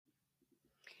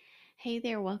Hey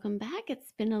there, welcome back.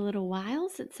 It's been a little while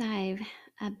since I've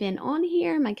been on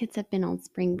here. My kids have been on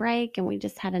spring break and we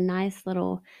just had a nice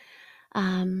little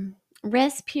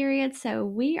rest period. So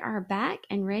we are back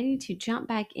and ready to jump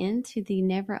back into the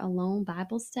Never Alone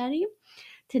Bible study.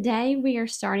 Today we are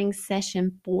starting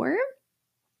session 4,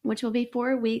 which will be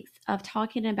 4 weeks of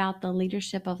talking about the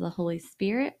leadership of the Holy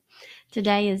Spirit.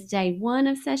 Today is day 1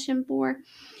 of session 4,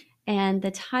 and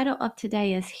the title of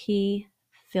today is He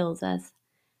Fills Us.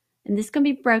 And this is going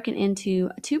to be broken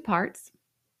into 2 parts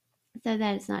so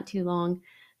that it's not too long.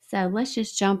 So let's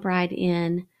just jump right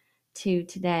in to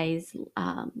today's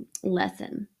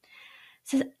lesson.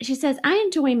 So she says, I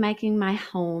enjoy making my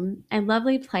home a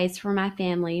lovely place for my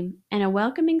family and a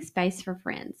welcoming space for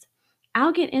friends.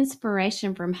 I'll get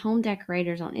inspiration from home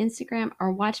decorators on Instagram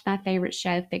or watch my favorite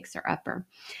show, Fixer Upper,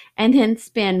 and then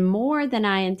spend more than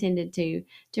I intended to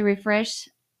refresh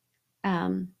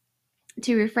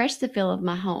the feel of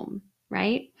my home,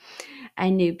 right?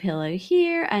 A new pillow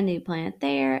here, a new plant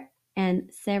there, and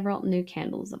several new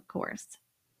candles, of course.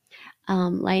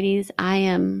 Ladies, I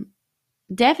am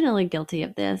definitely guilty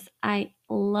of this. I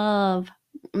love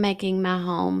making my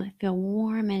home feel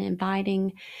warm and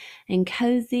inviting and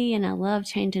cozy, and I love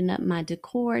changing up my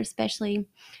decor, especially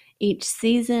each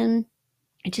season.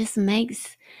 It just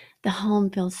makes the home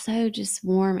feel so just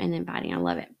warm and inviting. I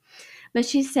love it. But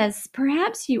she says,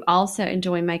 perhaps you also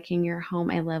enjoy making your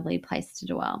home a lovely place to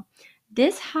dwell.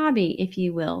 This hobby, if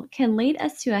you will, can lead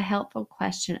us to a helpful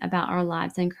question about our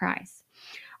lives in Christ.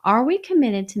 Are we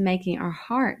committed to making our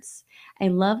hearts a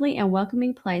lovely and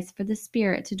welcoming place for the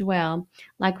Spirit to dwell,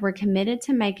 like we're committed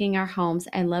to making our homes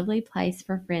a lovely place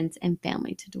for friends and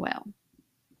family to dwell?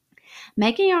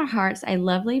 Making our hearts a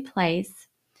lovely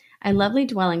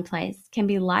dwelling place, can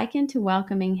be likened to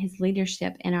welcoming His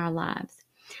leadership in our lives.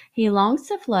 He longs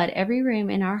to flood every room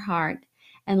in our heart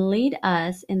and lead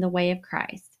us in the way of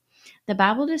Christ. The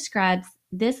Bible describes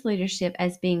this leadership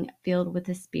as being filled with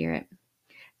the Spirit.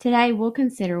 Today, we'll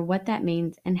consider what that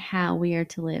means and how we are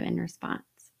to live in response.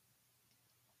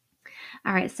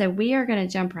 All right, so we are going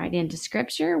to jump right into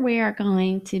Scripture. We are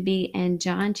going to be in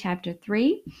John chapter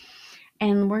 3,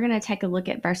 and we're going to take a look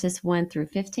at verses 1 through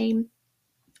 15.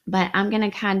 But I'm going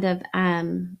to kind of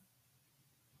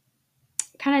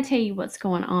tell you what's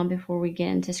going on before we get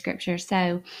into Scripture.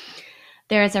 So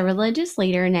there is a religious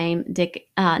leader named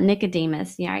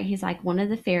Nicodemus. He's like one of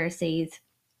the Pharisees,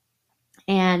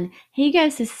 and he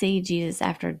goes to see Jesus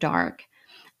after dark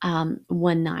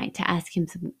one night to ask him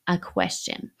a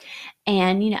question.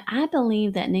 And I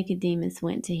believe that Nicodemus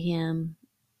went to him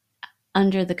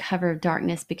under the cover of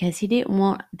darkness because he didn't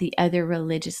want the other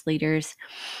religious leaders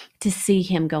to see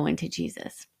him going to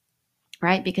Jesus,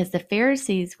 right? Because the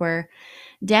Pharisees were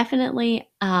definitely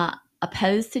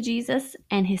opposed to Jesus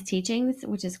and his teachings,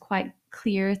 which is quite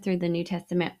clear through the New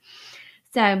Testament.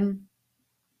 So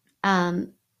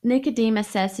Nicodemus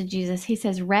says to Jesus, he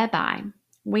says, Rabbi,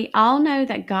 we all know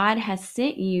that God has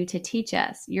sent you to teach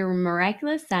us. Your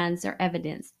miraculous signs are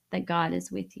evidence that God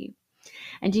is with you.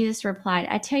 And Jesus replied,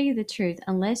 I tell you the truth,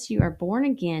 unless you are born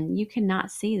again, you cannot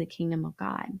see the kingdom of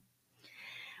God.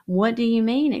 What do you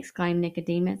mean? Exclaimed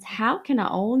Nicodemus. How can an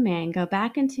old man go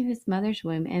back into his mother's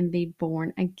womb and be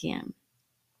born again?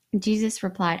 Jesus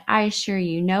replied, I assure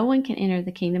you, no one can enter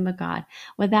the kingdom of God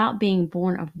without being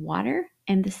born of water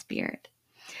and the Spirit.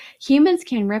 Humans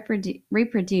can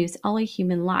reproduce only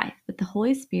human life, but the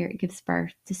Holy Spirit gives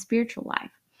birth to spiritual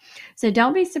life. So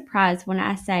don't be surprised when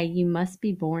I say you must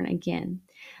be born again.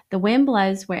 The wind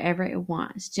blows wherever it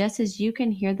wants, just as you can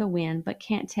hear the wind but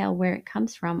can't tell where it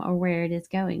comes from or where it is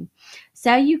going.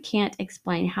 So you can't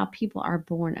explain how people are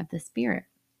born of the Spirit.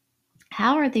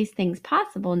 How are these things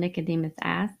possible? Nicodemus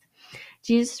asked.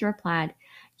 Jesus replied,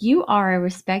 You are a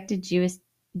respected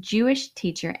Jewish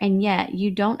teacher, and yet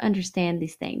you don't understand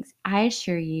these things. I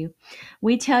assure you,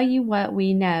 we tell you what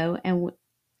we know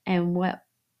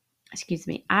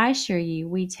I assure you,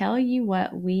 we tell you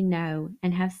what we know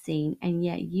and have seen, and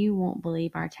yet you won't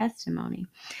believe our testimony.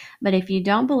 But if you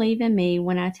don't believe in me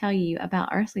when I tell you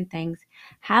about earthly things,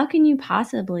 how can you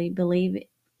possibly believe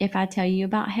if I tell you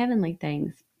about heavenly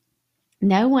things?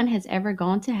 No one has ever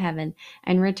gone to heaven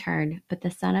and returned, but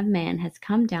the Son of Man has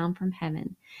come down from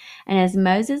heaven. And as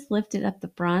Moses lifted up the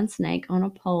bronze snake on a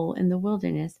pole in the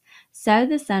wilderness, so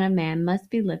the Son of Man must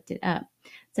be lifted up,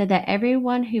 so that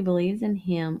everyone who believes in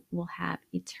him will have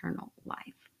eternal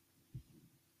life.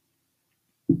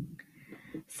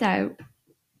 So,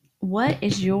 what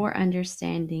is your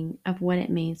understanding of what it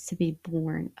means to be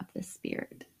born of the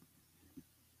Spirit?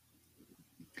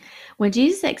 When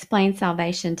Jesus explained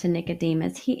salvation to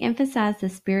Nicodemus, he emphasized the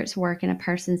Spirit's work in a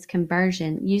person's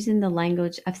conversion using the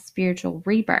language of spiritual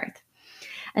rebirth.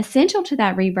 Essential to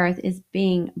that rebirth is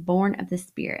being born of the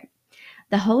Spirit.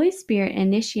 The Holy Spirit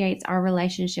initiates our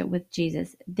relationship with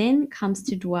Jesus, then comes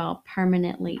to dwell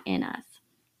permanently in us.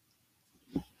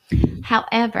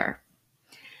 However,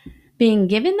 being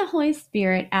given the Holy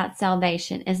Spirit at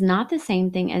salvation is not the same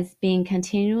thing as being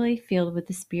continually filled with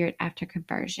the Spirit after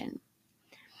conversion.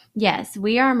 Yes,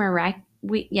 we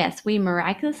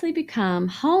miraculously become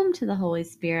home to the Holy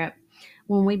Spirit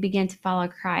when we begin to follow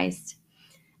Christ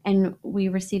and we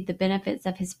receive the benefits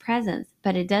of his presence,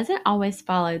 but it doesn't always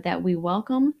follow that we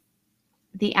welcome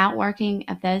the outworking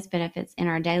of those benefits in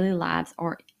our daily lives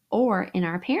or in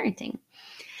our parenting.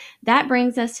 That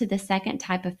brings us to the second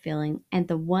type of feeling, and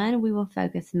the one we will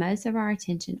focus most of our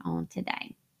attention on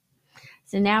today.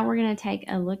 So now we're going to take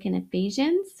a look in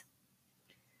Ephesians.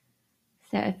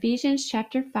 So Ephesians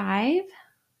chapter 5,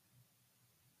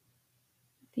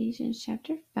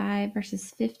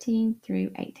 verses 15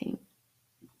 through 18.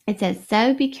 It says,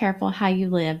 "So be careful how you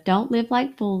live. Don't live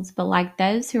like fools, but like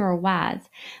those who are wise.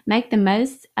 Make the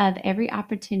most of every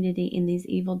opportunity in these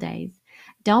evil days.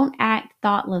 Don't act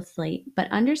thoughtlessly,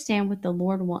 but understand what the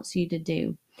Lord wants you to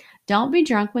do. Don't be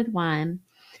drunk with wine,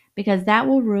 because that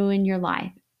will ruin your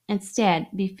life. Instead,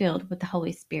 be filled with the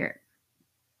Holy Spirit."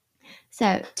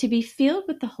 So, to be filled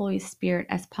with the Holy Spirit,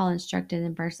 as Paul instructed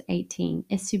in verse 18,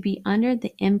 is to be under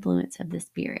the influence of the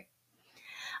Spirit.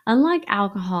 Unlike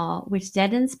alcohol, which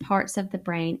deadens parts of the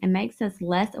brain and makes us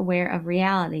less aware of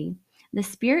reality, the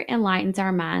Spirit enlightens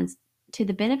our minds to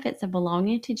the benefits of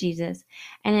belonging to Jesus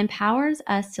and empowers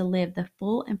us to live the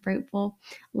full and fruitful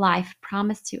life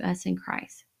promised to us in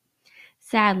Christ.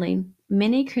 Sadly,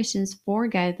 many Christians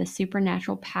forego the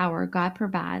supernatural power God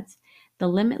provides, the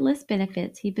limitless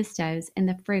benefits he bestows, and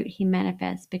the fruit he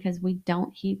manifests because we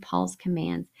don't heed Paul's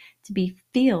commands to be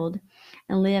filled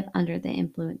and live under the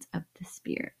influence of the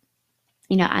Spirit.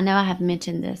 You know I have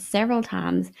mentioned this several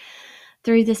times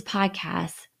through this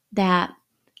podcast that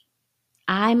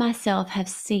I myself have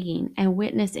seen and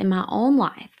witnessed in my own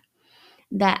life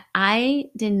that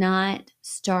I did not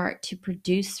start to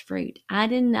produce fruit. I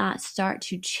did not start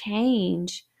to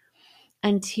change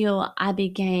until I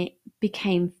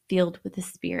became filled with the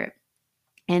Spirit.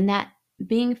 And that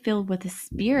being filled with the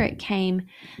Spirit came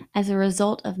as a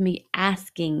result of me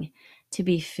asking to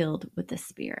be filled with the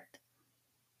Spirit.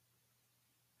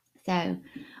 So,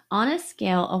 on a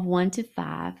scale of 1 to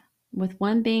 5, with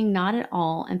 1 being not at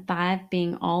all and 5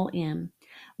 being all in,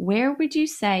 where would you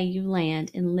say you land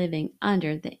in living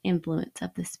under the influence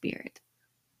of the Spirit?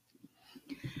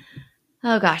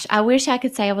 Oh gosh, I wish I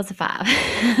could say I was a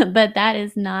 5, but that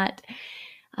is not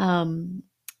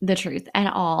the truth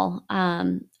at all.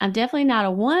 I'm definitely not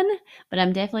a 1, but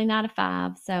I'm definitely not a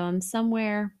 5. So I'm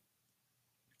somewhere,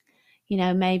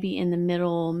 maybe in the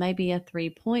middle, maybe a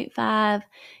 3.5.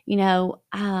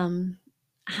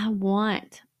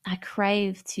 I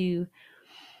crave to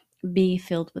be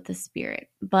filled with the Spirit.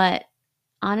 But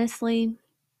honestly,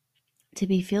 to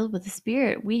be filled with the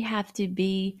Spirit, we have to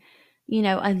be,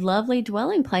 a lovely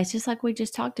dwelling place, just like we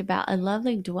just talked about, a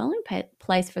lovely dwelling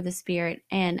place for the Spirit.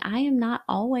 And I am not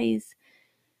always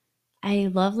a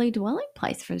lovely dwelling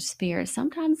place for the Spirit.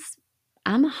 Sometimes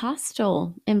I'm a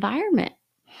hostile environment.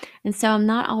 And so I'm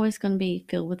not always going to be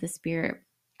filled with the Spirit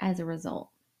as a result.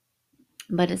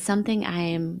 But it's something I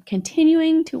am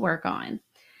continuing to work on.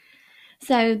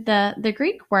 So the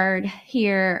Greek word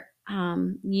here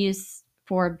used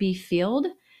for be filled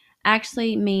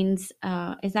actually means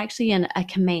is actually a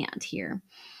command here.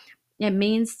 It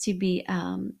means to be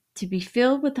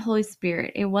filled with the Holy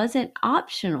Spirit. It wasn't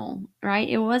optional, right?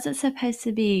 It wasn't supposed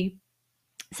to be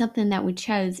something that we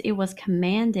chose. It was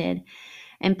commanded.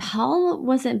 And Paul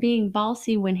wasn't being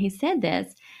bossy when he said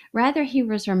this. Rather, he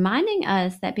was reminding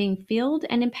us that being filled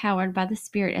and empowered by the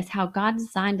Spirit is how God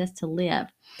designed us to live.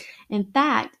 In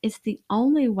fact, it's the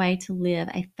only way to live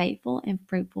a faithful and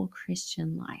fruitful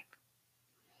Christian life.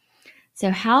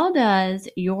 So, how does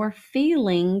your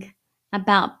feeling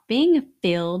about being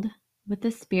filled with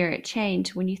the Spirit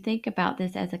change when you think about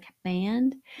this as a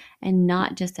command and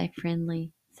not just a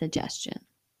friendly suggestion?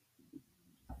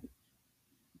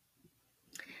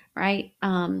 Right?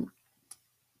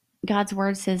 God's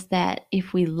word says that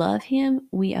if we love him,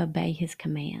 we obey his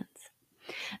commands.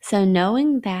 So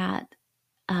knowing that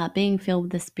being filled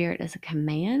with the Spirit is a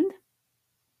command,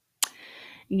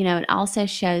 it also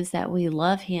shows that we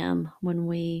love him when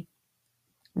we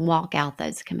walk out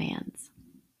those commands.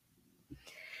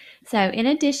 So in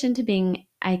addition to being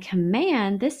a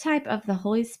command, this type of the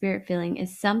Holy Spirit feeling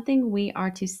is something we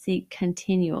are to seek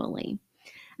continually,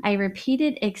 a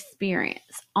repeated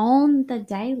experience on the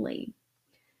daily.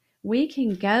 We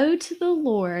can go to the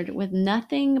Lord with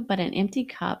nothing but an empty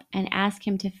cup and ask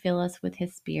Him to fill us with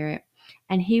His Spirit,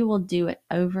 and He will do it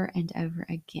over and over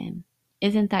again.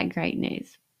 Isn't that great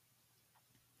news?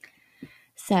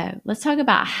 So let's talk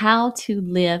about how to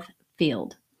live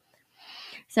filled.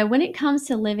 So when it comes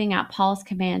to living out Paul's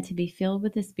command to be filled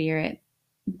with the Spirit,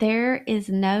 there is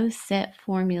no set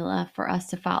formula for us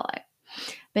to follow.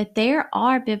 But there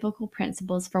are biblical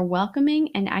principles for welcoming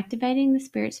and activating the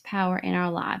Spirit's power in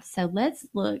our lives. So let's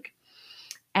look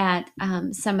at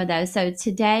some of those. So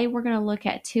today we're going to look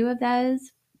at 2 of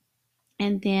those.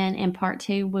 And then in part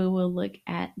 2, we will look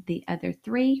at the other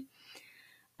 3.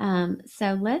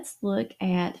 So let's look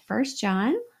at 1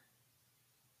 John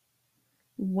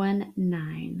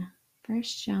 1:9. 1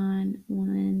 John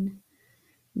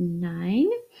 1:9.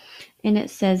 And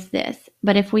it says this: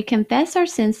 "But if we confess our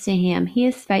sins to Him, He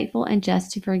is faithful and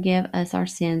just to forgive us our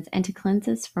sins and to cleanse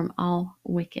us from all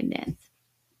wickedness."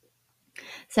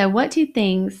 So what 2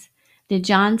 things did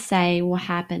John say will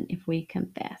happen if we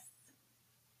confess?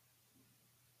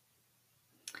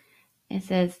 It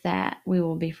says that we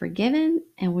will be forgiven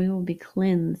and we will be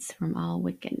cleansed from all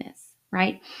wickedness,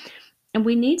 right? And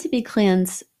we need to be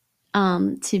cleansed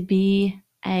to be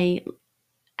a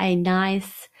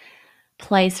nice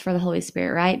place for the Holy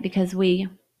Spirit, right? Because we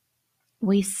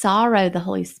sorrow the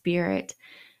Holy Spirit.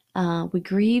 We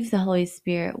grieve the Holy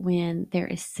Spirit when there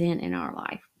is sin in our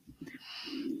life.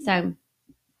 So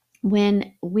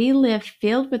when we live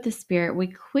filled with the Spirit, we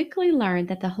quickly learn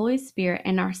that the Holy Spirit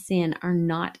and our sin are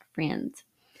not friends.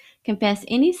 Confess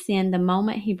any sin the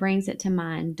moment He brings it to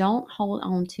mind. Don't hold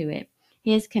on to it.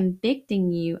 He is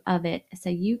convicting you of it so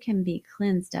you can be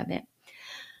cleansed of it.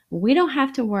 We don't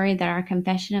have to worry that our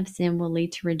confession of sin will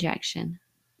lead to rejection.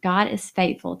 God is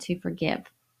faithful to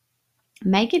forgive.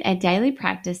 Make it a daily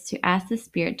practice to ask the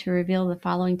Spirit to reveal the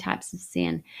following types of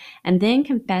sin and then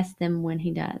confess them when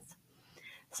He does.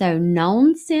 So,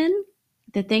 known sin,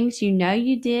 the things you know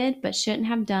you did but shouldn't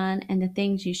have done, and the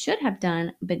things you should have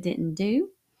done but didn't do.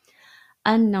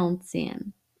 Unknown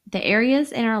sin, the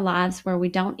areas in our lives where we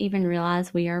don't even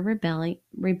realize we are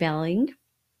rebelling.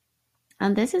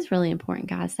 And this is really important,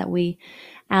 guys, that we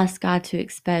ask God to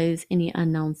expose any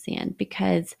unknown sin,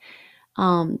 because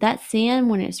that sin,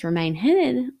 when it's remained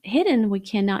hidden, we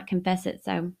cannot confess it.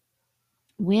 So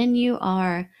when you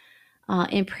are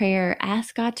in prayer,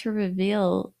 ask God to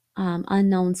reveal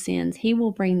unknown sins. He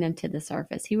will bring them to the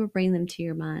surface. He will bring them to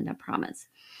your mind, I promise.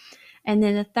 And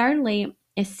then thirdly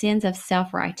is sins of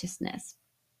self-righteousness.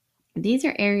 These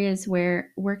are areas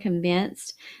where we're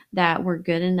convinced that we're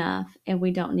good enough and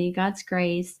we don't need God's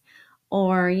grace,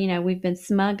 or, we've been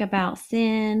smug about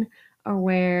sin, or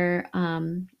where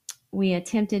we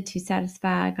attempted to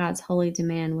satisfy God's holy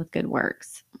demand with good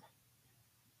works.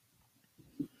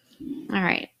 All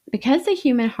right. Because the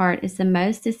human heart is the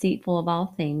most deceitful of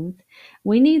all things,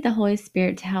 we need the Holy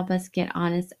Spirit to help us get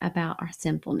honest about our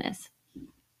sinfulness.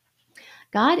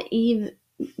 God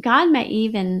may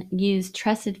even use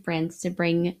trusted friends to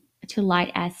bring to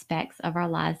light aspects of our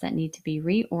lives that need to be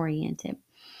reoriented.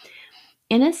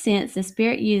 In a sense, the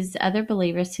Spirit used other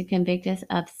believers to convict us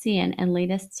of sin and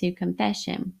lead us to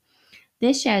confession.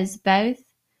 This shows both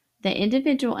the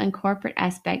individual and corporate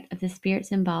aspect of the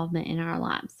Spirit's involvement in our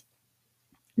lives.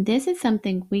 This is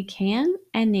something we can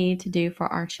and need to do for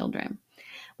our children.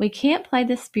 We can't play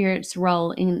the Spirit's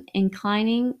role in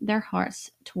inclining their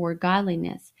hearts toward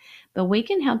godliness, but we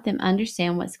can help them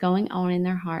understand what's going on in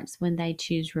their hearts when they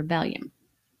choose rebellion.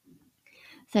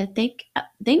 So think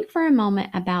for a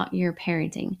moment about your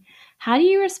parenting. How do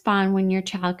you respond when your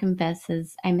child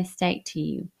confesses a mistake to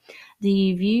you? Do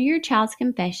you view your child's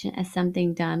confession as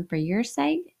something done for your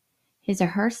sake, his or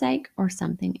her sake, or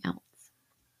something else?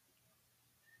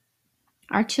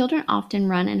 Our children often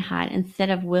run and hide instead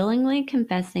of willingly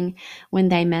confessing when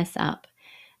they mess up.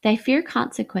 They fear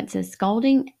consequences,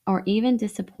 scolding, or even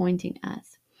disappointing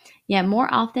us. Yet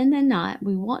more often than not,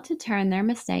 we want to turn their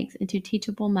mistakes into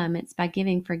teachable moments by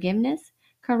giving forgiveness,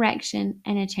 correction,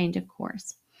 and a change of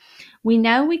course. We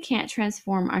know we can't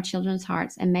transform our children's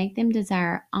hearts and make them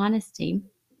desire honesty,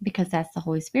 because that's the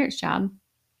Holy Spirit's job,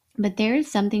 but there is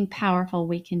something powerful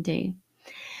we can do.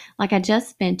 Like I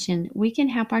just mentioned, we can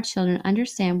help our children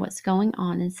understand what's going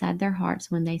on inside their hearts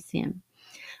when they sin.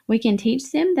 We can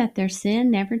teach them that their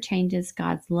sin never changes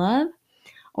God's love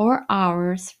or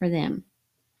ours for them.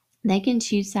 They can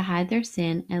choose to hide their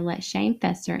sin and let shame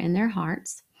fester in their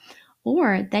hearts,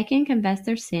 or they can confess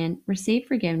their sin, receive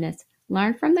forgiveness,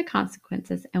 learn from the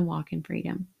consequences, and walk in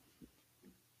freedom.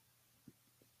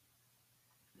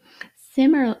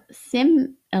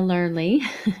 Similarly,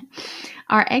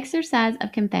 our exercise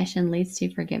of confession leads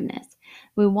to forgiveness.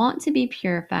 We want to be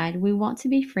purified. We want to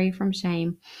be free from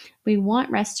shame. We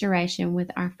want restoration with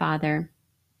our Father.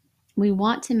 We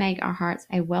want to make our hearts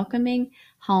a welcoming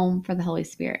home for the Holy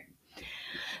Spirit.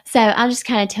 So I'll just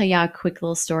kind of tell y'all a quick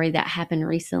little story that happened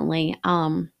recently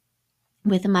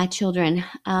with my children.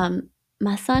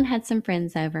 My son had some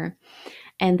friends over,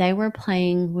 and they were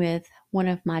playing with one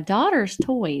of my daughter's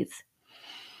toys.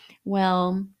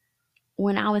 Well,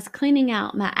 when I was cleaning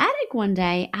out my attic one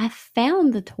day, I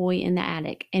found the toy in the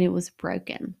attic and it was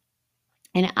broken.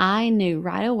 And I knew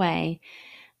right away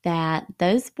that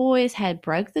those boys had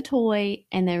broke the toy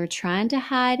and they were trying to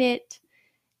hide it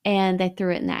and they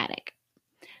threw it in the attic.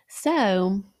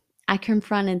 So I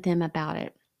confronted them about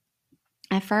it.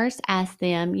 I first asked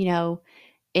them,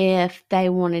 if they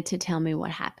wanted to tell me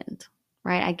what happened,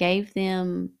 right? I gave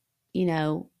them,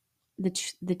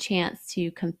 the chance to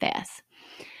confess.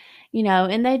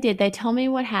 And they did. They told me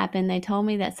what happened. They told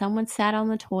me that someone sat on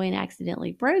the toy and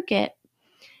accidentally broke it.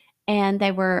 And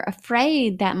they were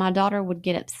afraid that my daughter would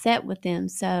get upset with them.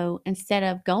 So instead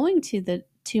of going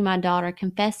to my daughter,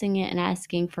 confessing it and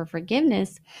asking for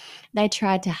forgiveness, they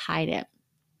tried to hide it.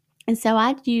 And so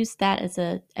I used that as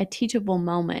a teachable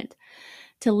moment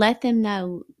to let them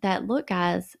know that, look,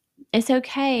 guys, it's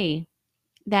okay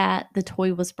that the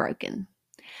toy was broken.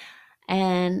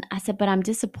 And I said, but I'm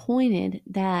disappointed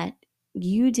that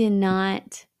you did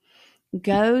not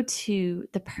go to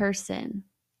the person,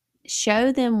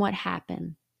 show them what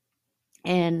happened,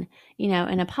 and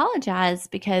apologize,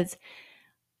 because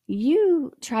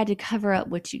you tried to cover up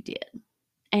what you did,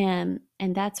 and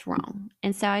that's wrong.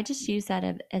 And so I just used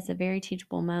that as a very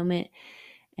teachable moment,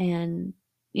 and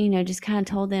just kind of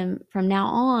told them, from now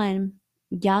on,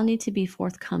 y'all need to be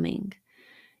forthcoming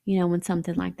when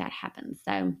something like that happens.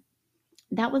 So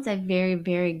that was a very,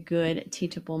 very good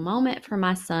teachable moment for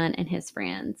my son and his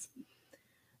friends.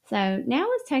 So now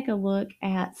let's take a look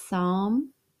at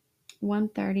Psalm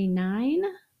 139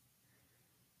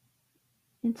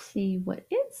 and see what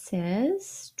it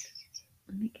says.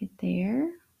 Let me get there.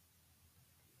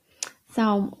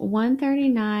 Psalm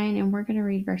 139, and we're going to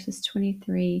read verses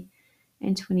 23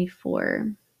 and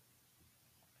 24.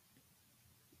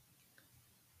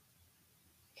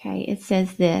 Okay, it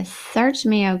says this: Search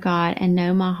me, O God, and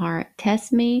know my heart.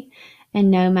 Test me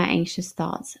and know my anxious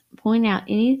thoughts. Point out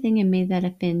anything in me that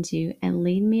offends you, and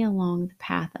lead me along the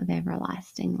path of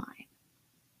everlasting life.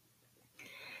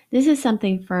 This is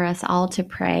something for us all to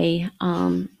pray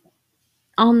on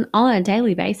a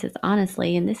daily basis,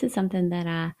 honestly. And this is something that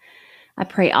I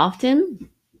pray often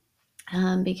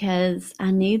because I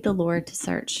need the Lord to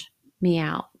search me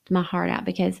out, my heart out,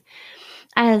 because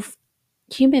as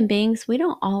human beings, we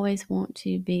don't always want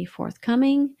to be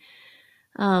forthcoming.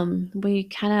 We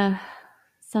kind of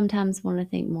sometimes want to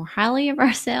think more highly of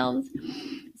ourselves.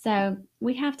 So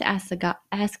we have to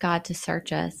ask God to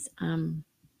search us,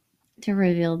 to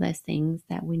reveal those things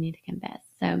that we need to confess.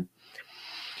 So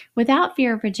without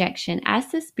fear of rejection,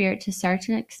 ask the Spirit to search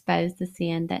and expose the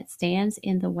sin that stands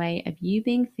in the way of you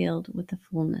being filled with the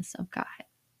fullness of God.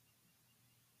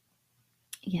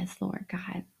 Yes, Lord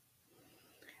God.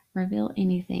 Reveal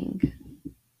anything.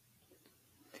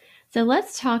 So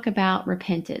let's talk about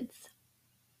repentance.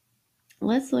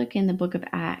 Let's look in the book of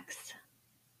Acts,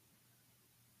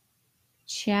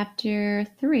 chapter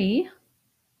 3,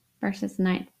 verses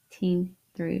 19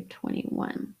 through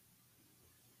 21.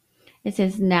 It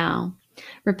says, Now,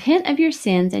 repent of your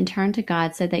sins and turn to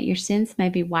God so that your sins may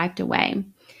be wiped away.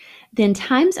 Then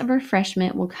times of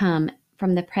refreshment will come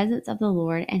from the presence of the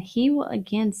Lord, and he will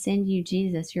again send you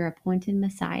Jesus, your appointed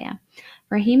Messiah.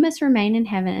 For he must remain in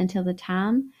heaven until the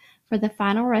time for the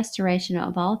final restoration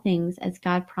of all things, as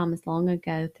God promised long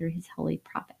ago through his holy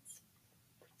prophets.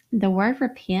 The word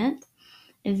repent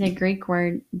is a Greek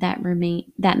word that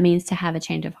means to have a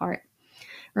change of heart.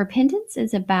 Repentance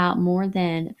is about more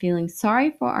than feeling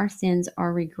sorry for our sins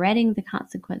or regretting the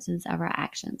consequences of our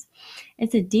actions.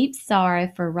 It's a deep sorrow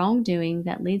for wrongdoing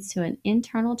that leads to an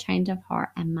internal change of heart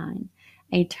and mind,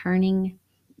 a turning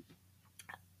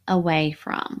away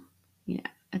from,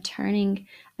 a turning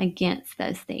against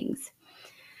those things.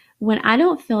 When I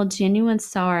don't feel genuine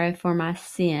sorrow for my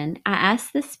sin, I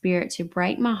ask the Spirit to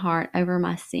break my heart over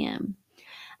my sin.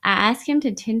 I ask him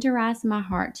to tenderize my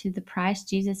heart to the price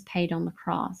Jesus paid on the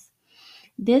cross.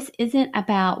 This isn't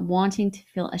about wanting to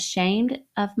feel ashamed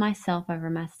of myself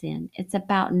over my sin. It's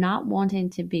about not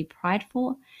wanting to be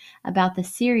prideful about the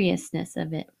seriousness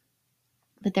of it.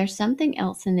 But there's something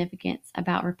else significant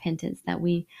about repentance that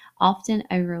we often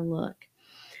overlook.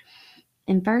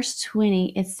 In verse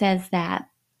 20, it says that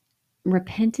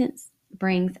repentance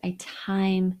brings a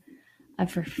time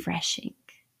of refreshing.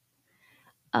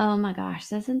 Oh my gosh,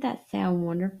 doesn't that sound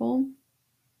wonderful?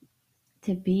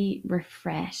 To be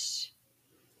refreshed.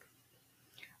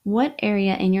 What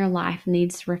area in your life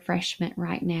needs refreshment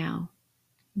right now?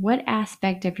 What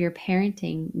aspect of your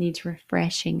parenting needs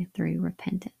refreshing through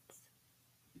repentance?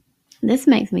 This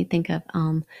makes me think of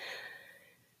the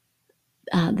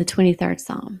 23rd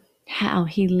Psalm, how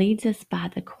he leads us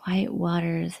by the quiet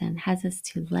waters and has us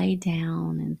to lay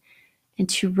down and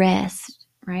to rest,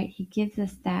 right? He gives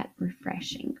us that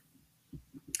refreshing.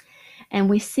 And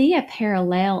we see a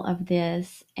parallel of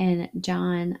this in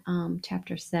John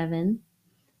chapter 7.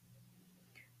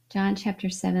 John chapter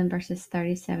 7, verses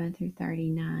 37 through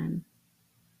 39.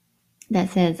 That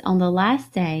says, on the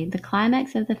last day, the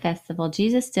climax of the festival,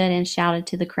 Jesus stood and shouted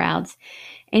to the crowds,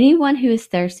 anyone who is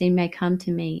thirsty may come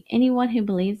to me. Anyone who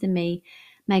believes in me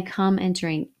may come and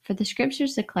drink. For the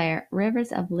scriptures declare,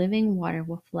 rivers of living water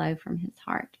will flow from his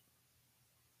heart.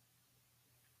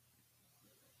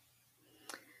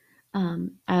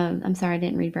 I'm sorry, I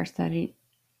didn't read verse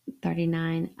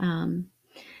 39.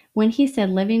 When he said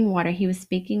living water, he was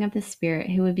speaking of the Spirit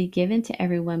who would be given to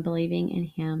everyone believing in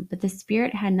him. But the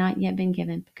Spirit had not yet been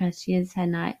given because Jesus had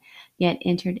not yet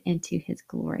entered into his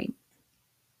glory.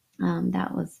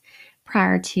 That was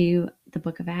prior to the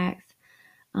book of Acts.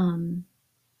 When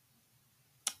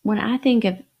I think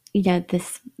of,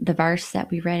 the verse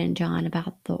that we read in John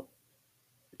about the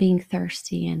being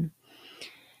thirsty, and,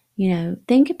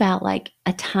 think about like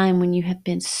a time when you have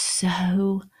been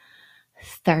so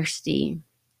thirsty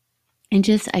and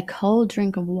just a cold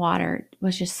drink of water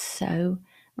was just so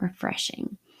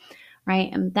refreshing,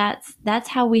 right? And that's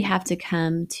how we have to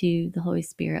come to the Holy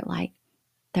Spirit, like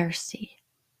thirsty.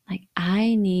 Like,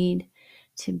 I need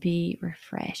to be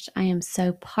refreshed. I am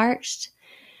so parched.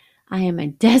 I am a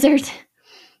desert.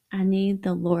 I need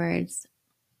the Lord's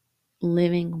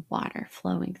living water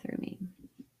flowing through me.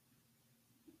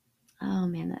 Oh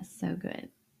man, that's so good.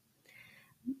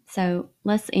 So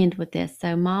let's end with this.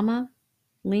 So, Mama,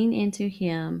 lean into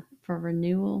him for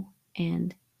renewal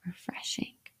and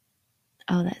refreshing.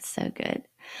 Oh, that's so good.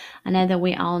 I know that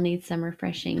we all need some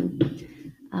refreshing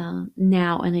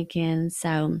now and again.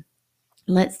 So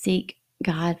let's seek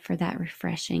God for that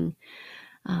refreshing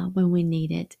when we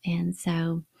need it. And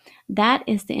so that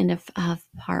is the end of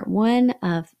part 1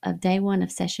 of day 1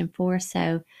 of session 4.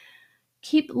 So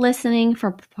keep listening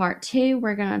for part 2.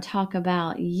 We're going to talk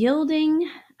about yielding,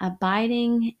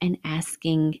 abiding, and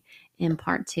asking in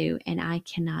part 2. And I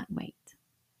cannot wait.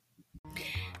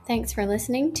 Thanks for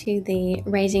listening to the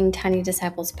Raising Tiny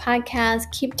Disciples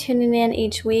podcast. Keep tuning in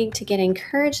each week to get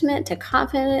encouragement to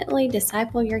confidently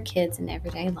disciple your kids in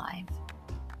everyday life.